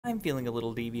I'm feeling a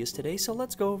little devious today, so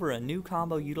let's go over a new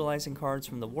combo utilizing cards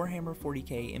from the Warhammer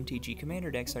 40k MTG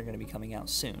Commander decks that are going to be coming out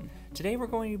soon. Today we're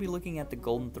going to be looking at the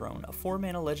Golden Throne, a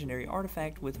 4-mana legendary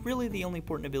artifact with really the only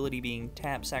important ability being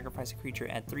tap, sacrifice a creature,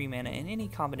 add 3 mana in any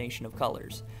combination of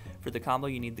colors. For the combo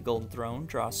you need the Golden Throne,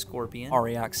 draw a Scorpion,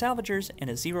 Auriok Salvagers, and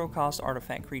a 0-cost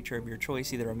artifact creature of your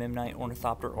choice, either a Memnite,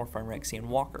 Ornithopter, or Phyrexian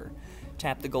Walker.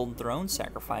 Tap the Golden Throne,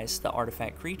 sacrifice the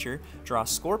artifact creature, draw a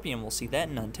Scorpion, we'll see that,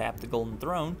 and untap the Golden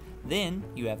Throne. Then,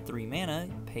 you have 3 mana,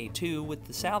 pay 2 with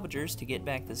the Salvagers to get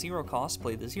back the 0 cost,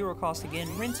 play the 0 cost again,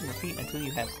 rinse and repeat until you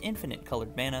have infinite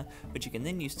colored mana, which you can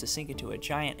then use to sink into a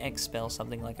giant X spell,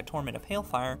 something like a Torment of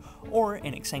Hailfire or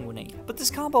an Exsanguinate. But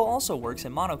this combo also works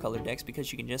in monocolored decks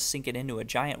because you can just sink it into a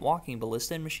giant Walking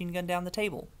Ballista and machine gun down the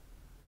table.